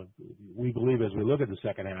 we believe as we look at the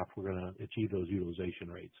second half, we're going to achieve those utilization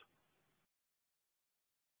rates.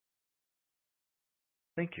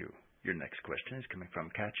 Thank you. Your next question is coming from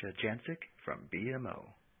Katja Jancic from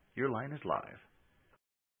BMO. Your line is live.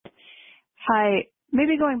 Hi.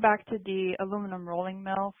 Maybe going back to the aluminum rolling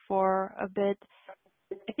mill for a bit.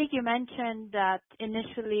 I think you mentioned that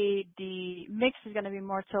initially the mix is going to be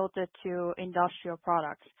more tilted to industrial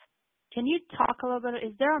products. Can you talk a little bit?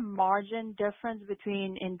 Is there a margin difference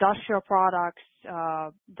between industrial products,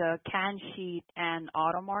 the can sheet, and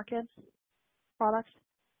auto market products?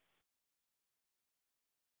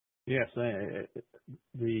 Yes,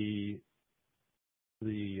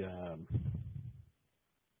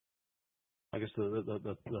 I guess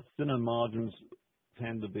the thinner margins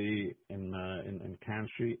tend to be in can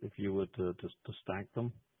sheet if you were to stack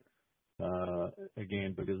them.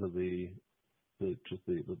 Again, because of the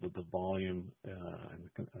volume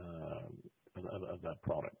of that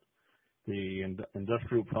product. The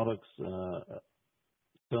industrial products,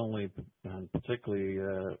 certainly, and particularly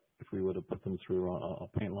if we were to put them through our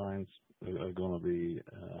paint lines, are going to be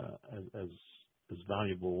as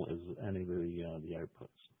valuable as any of the outputs.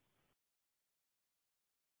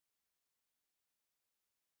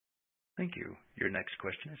 Thank you. Your next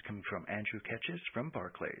question is coming from Andrew Ketches from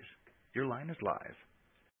Barclays. Your line is live.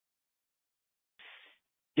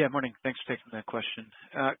 Yeah, morning. Thanks for taking the question.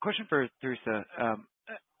 Question for Teresa.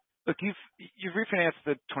 Look, you've refinanced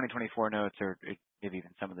the 2024 notes or maybe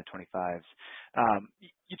even some of the 25s.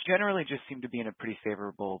 You generally just seem to be in a pretty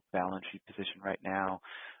favorable balance sheet position right now.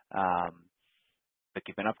 Like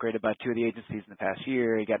you've been upgraded by 2 of the agencies in the past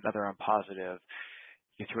year. You got another on positive.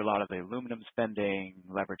 You through a lot of the aluminum spending.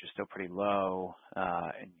 Leverage is still pretty low,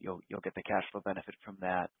 and you'll get the cash flow benefit from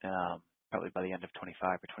that probably by the end of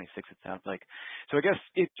 25 or 26, it sounds like. So I guess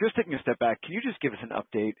just taking a step back, can you just give us an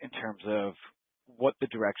update in terms of what the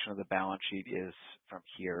direction of the balance sheet is from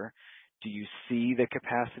here? Do you see the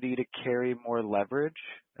capacity to carry more leverage,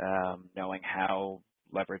 knowing how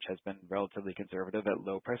leverage has been relatively conservative at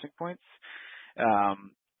low pricing points?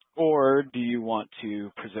 Or do you want to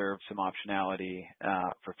preserve some optionality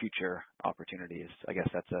for future opportunities? I guess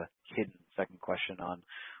that's a hidden second question on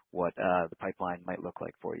what the pipeline might look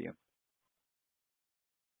like for you.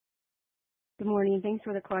 Good morning. Thanks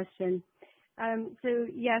for the question. So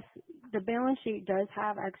yes, the balance sheet does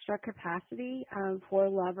have extra capacity for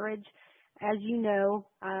leverage. As you know,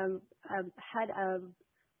 ahead of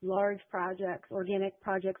large projects, organic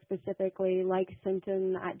projects specifically, like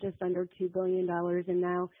Sinton at just under $2 billion, and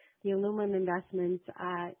now the aluminum investments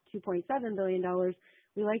at $2.7 billion,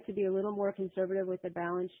 we like to be a little more conservative with the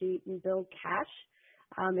balance sheet and build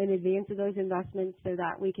cash in advance of those investments so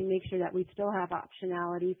that we can make sure that we still have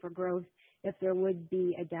optionality for growth if there would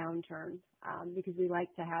be a downturn, because we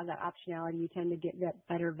like to have that optionality. You tend to get that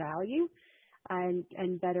better value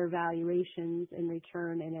and better valuations in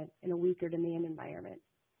return in a weaker demand environment.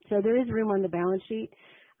 So there is room on the balance sheet,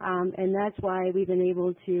 and that's why we've been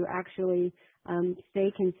able to actually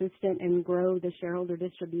stay consistent and grow the shareholder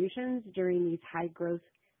distributions during these high growth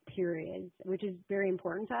periods, which is very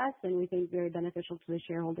important to us and we think very beneficial to the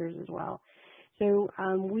shareholders as well. So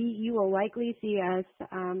you will likely see us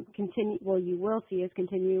continue, well, you will see us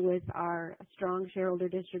continue with our strong shareholder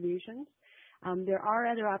distributions. There are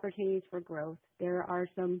other opportunities for growth. There are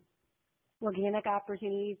some organic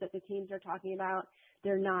opportunities that the teams are talking about.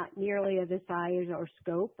 They're not nearly of the size or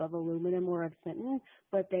scope of aluminum or of Sinton,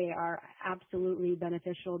 but they are absolutely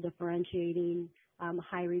beneficial, differentiating,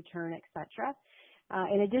 high return, et cetera.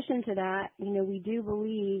 In addition to that, we do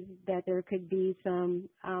believe that there could be some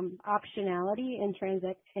optionality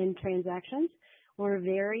in transactions. We're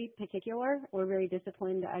very particular. We're very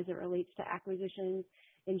disciplined as it relates to acquisitions,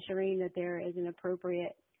 ensuring that there is an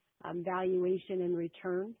appropriate valuation and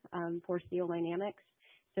return for Steel Dynamics.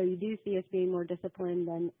 So you do see us being more disciplined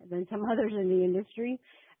than some others in the industry.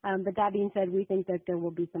 But that being said, we think that there will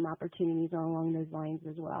be some opportunities along those lines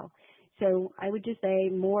as well. So I would just say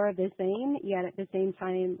more of the same, yet at the same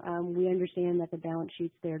time, we understand that the balance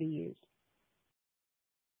sheet's there to use.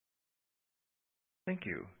 Thank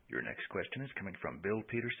you. Your next question is coming from Bill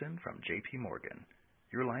Peterson from J.P. Morgan.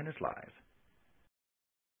 Your line is live.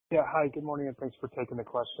 Yeah, hi, good morning, and thanks for taking the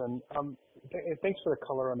question. Thanks for the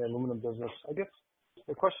color on the aluminum business. I guess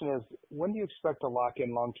the question is, when do you expect to lock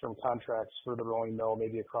in long-term contracts for the rolling mill,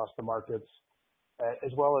 maybe across the markets?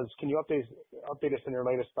 As well as, can you update us on your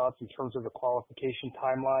latest thoughts in terms of the qualification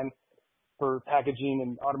timeline for packaging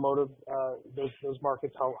and automotive, those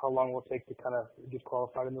markets? How long will it take to kind of get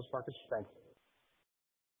qualified in those markets? Thanks.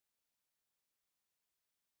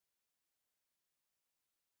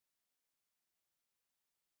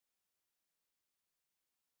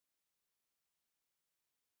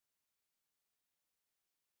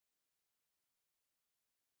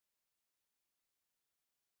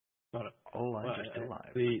 Got it. All lines are still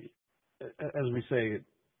live. As we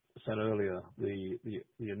said earlier, the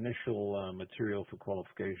initial material for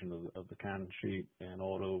qualification of the can sheet and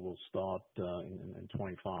auto will start in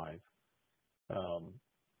 25.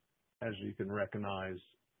 As you can recognize,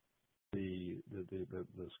 the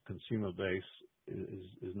consumer base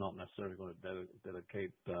is not necessarily going to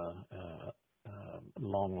dedicate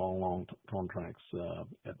long contracts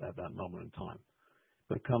at that moment in time.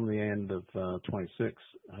 But come the end of 26,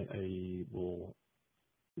 I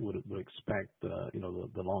would expect the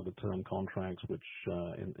longer term contracts, which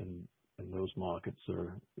in those markets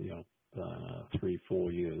are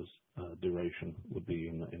 3-4 years duration, would be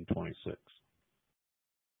in 26.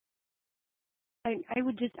 I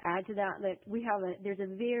would just add to that there's a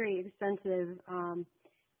very extensive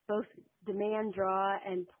both demand draw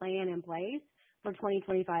and plan in place for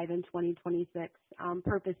 2025 and 2026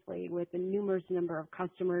 purposely, with a numerous number of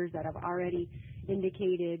customers that have already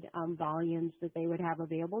indicated volumes that they would have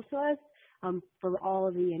available to us for all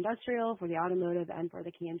of the industrial, for the automotive, and for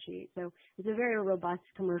the can sheet. So it's a very robust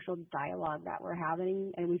commercial dialogue that we're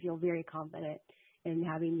having, and we feel very confident in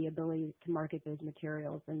having the ability to market those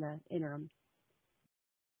materials in the interim.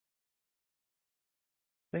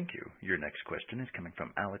 Thank you. Your next question is coming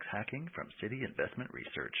from Alex Hacking from Citi Investment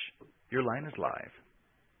Research. Your line is live.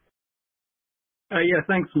 Yeah,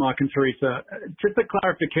 thanks, Mark and Teresa. Just a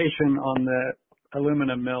clarification on the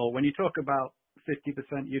aluminum mill. When you talk about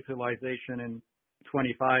 50% utilization in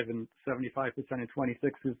 25 and 75% in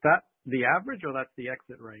 26, is that the average or that's the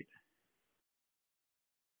exit rate?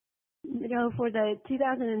 For the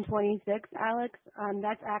 2026, Alex,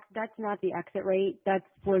 that's not the exit rate. That's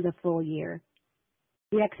for the full year.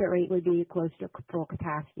 The exit rate would be close to full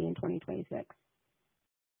capacity in 2026.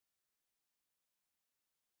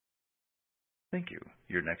 Thank you.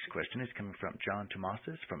 Your next question is coming from John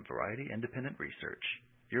Tomasis from Variety Independent Research.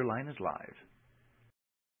 Your line is live.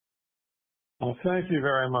 Well, thank you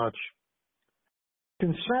very much.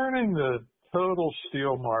 Concerning the total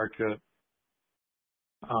steel market,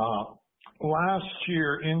 last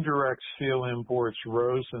year indirect steel imports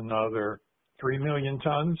rose another 3 million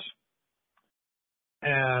tons.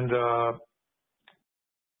 And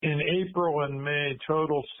in April and May,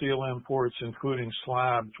 total steel imports, including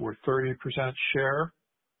slabs, were 30% share.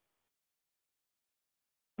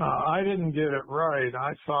 I didn't get it right.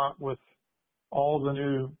 I thought with all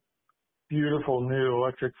the beautiful new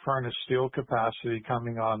electric furnace steel capacity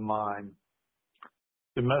coming online,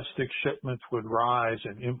 domestic shipments would rise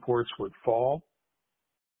and imports would fall.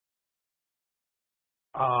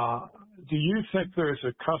 Do you think there's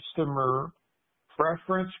a customer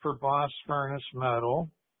preference for blast furnace metal?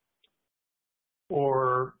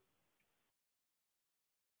 Or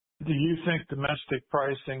do you think domestic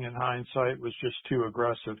pricing in hindsight was just too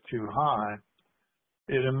aggressive, too high?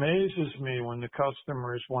 It amazes me when the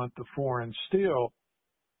customers want the foreign steel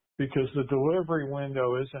because the delivery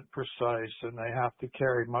window isn't precise and they have to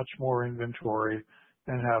carry much more inventory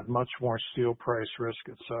and have much more steel price risk,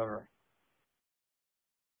 et cetera.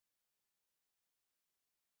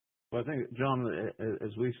 Well, I think, John,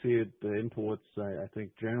 as we see it, the imports, I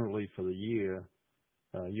think generally for the year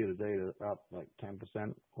to date are up like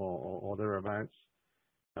 10% or thereabouts.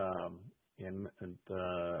 And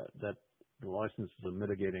that the licenses are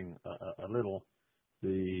mitigating a little.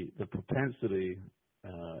 The propensity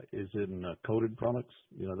is in coated products.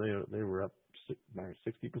 You know, they were up about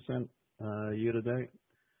 60% year to date.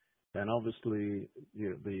 And obviously,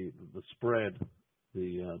 the spread,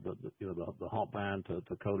 the hot band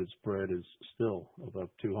to coated spread is still above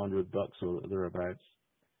 $200 or thereabouts.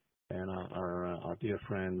 And our dear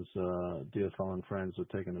friends, dear foreign friends,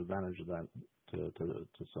 are taking advantage of that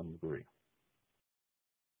to some degree.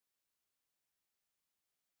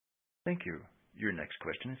 Thank you. Your next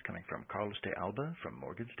question is coming from Carlos de Alba from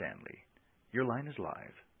Morgan Stanley. Your line is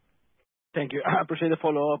live. Thank you. I appreciate the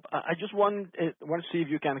follow-up. I just want to see if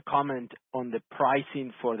you can comment on the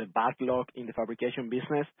pricing for the backlog in the fabrication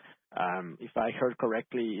business. If I heard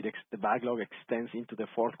correctly, the backlog extends into the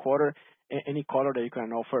fourth quarter. Any color that you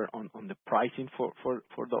can offer on the pricing for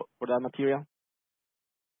that material?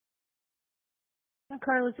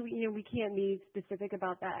 Carlos, we can't be specific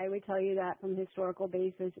about that. I would tell you that from a historical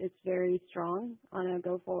basis, it's very strong on a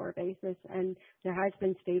go-forward basis, and there has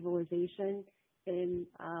been stabilization in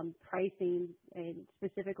pricing, and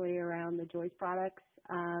specifically around the joist products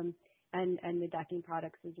and the decking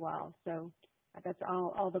products as well. So that's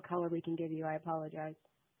all the color we can give you. I apologize.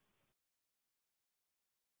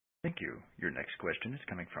 Thank you. Your next question is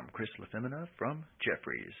coming from Chris LaFemina from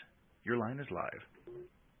Jefferies. Your line is live.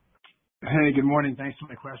 Hey, good morning. Thanks for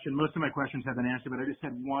my question. Most of my questions have been answered, but I just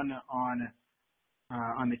had one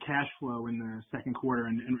on the cash flow in the second quarter,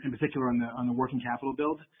 and in particular on the working capital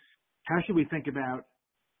build. How should we think about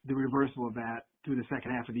the reversal of that through the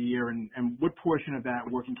second half of the year, and what portion of that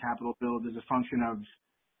working capital build is a function of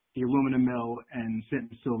the aluminum mill and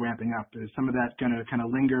Sinton still ramping up? Is some of that going to kind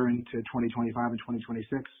of linger into 2025 and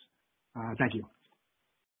 2026? Thank you.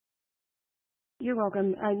 You're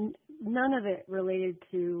welcome. None of it related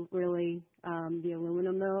to really the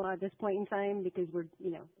aluminum mill at this point in time, because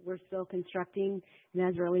we're still constructing, and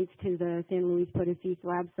as it relates to the San Luis Potosí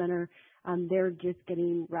Slab Center, they're just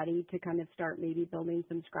getting ready to kind of start maybe building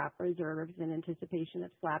some scrap reserves in anticipation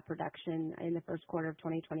of slab production in the first quarter of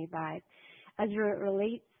 2025. As it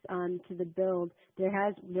relates to the build, there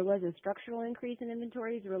was a structural increase in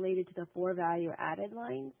inventories related to the 4 value-added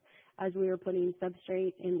lines, as we were putting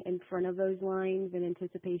substrate in front of those lines in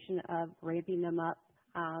anticipation of ramping them up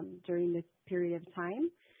during this period of time.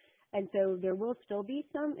 And so there will still be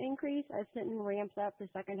some increase as Sinton ramps up the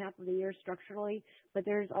second half of the year structurally, but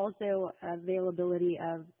there's also availability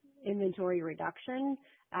of inventory reduction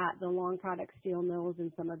at the long product steel mills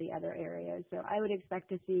and some of the other areas. So I would expect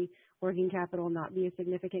to see working capital not be a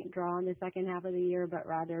significant draw in the second half of the year, but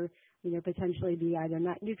rather, potentially be either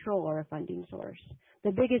net neutral or a funding source.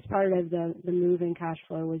 The biggest part of the move in cash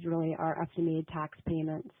flow was really our estimated tax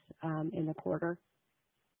payments in the quarter.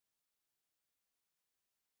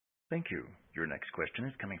 Thank you. Your next question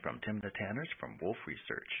is coming from Timna Tanners from Wolfe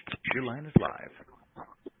Research. Your line is live.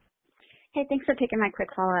 Hey, thanks for taking my quick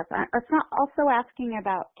follow-up. I was also asking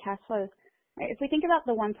about cash flows. If we think about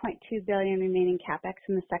the $1.2 billion remaining capex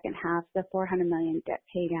in the second half, the $400 million debt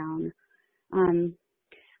pay down, I'm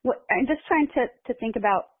just trying to think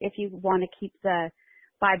about if you want to keep the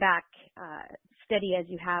buyback steady as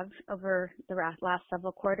you have over the last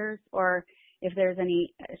several quarters, or if there's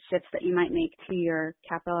any shifts that you might make to your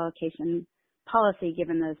capital allocation policy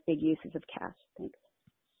given those big uses of cash. Thanks.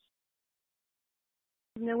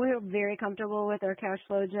 No, we're very comfortable with our cash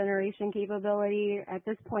flow generation capability. At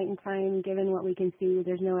this point in time, given what we can see,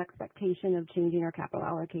 there's no expectation of changing our capital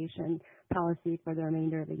allocation policy for the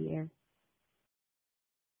remainder of the year.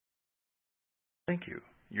 Thank you.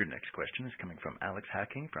 Your next question is coming from Alex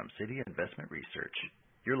Hacking from Citi Investment Research.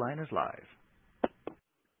 Your line is live.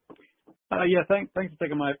 Yeah, thanks for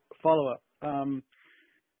taking my follow-up. I'm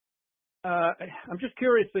just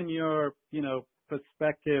curious in your,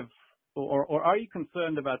 perspective, or are you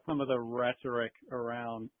concerned about some of the rhetoric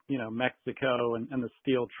around, Mexico and the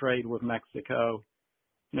steel trade with Mexico?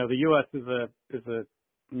 The U.S. is a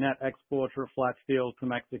net exporter of flat steel to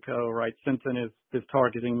Mexico, right? Sinton is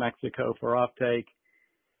targeting Mexico for offtake.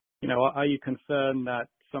 Are you concerned that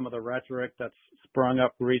some of the rhetoric that's sprung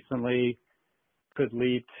up recently could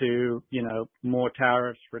lead to, more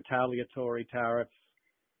tariffs, retaliatory tariffs?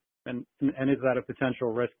 And is that a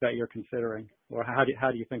potential risk that you're considering? Or how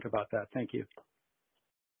do you think about that? Thank you.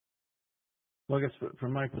 Well, I guess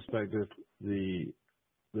from my perspective,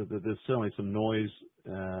 there's certainly some noise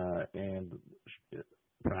and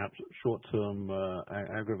perhaps short-term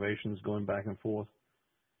aggravations going back and forth.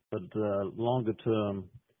 But longer term,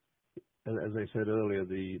 as I said earlier,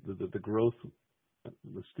 the growth,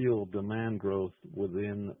 the steel demand growth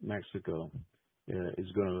within Mexico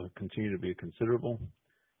is going to continue to be considerable.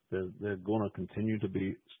 They're going to continue to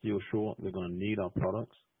be steel short. They're going to need our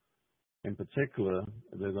products. In particular,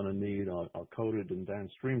 they're going to need our coated and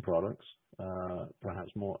downstream products,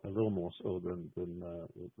 perhaps a little more so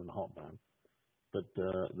than hot band. But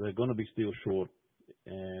they're going to be steel short,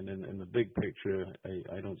 and in the big picture,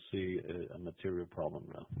 I don't see a material problem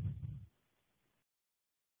now.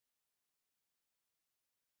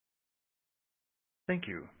 Thank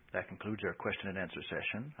you. That concludes our question and answer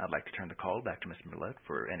session. I'd like to turn the call back to Ms. Millett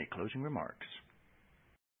for any closing remarks.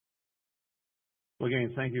 Well,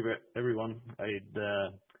 again, thank you, everyone. I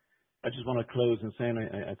just want to close in saying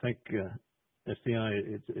I think STI,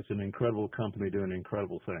 it's an incredible company doing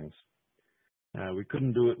incredible things. We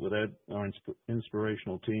couldn't do it without our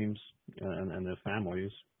inspirational teams and their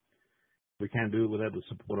families. We can't do it without the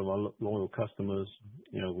support of our loyal customers.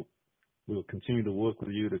 We'll continue to work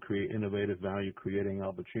with you to create innovative value, creating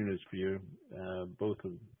opportunities for you, both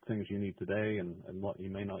the things you need today and what you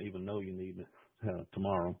may not even know you need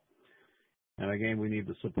tomorrow. And again, we need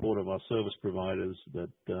the support of our service providers that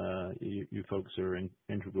you folks are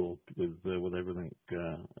integral with everything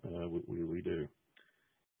we do.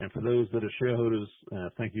 And for those that are shareholders,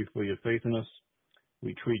 thank you for your faith in us.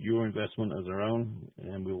 We treat your investment as our own,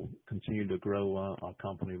 and we'll continue to grow our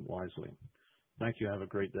company wisely. Thank you. Have a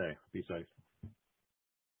great day. Be safe.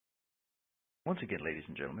 Once again, ladies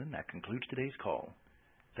and gentlemen, that concludes today's call.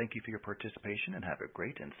 Thank you for your participation and have a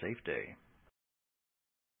great and safe day.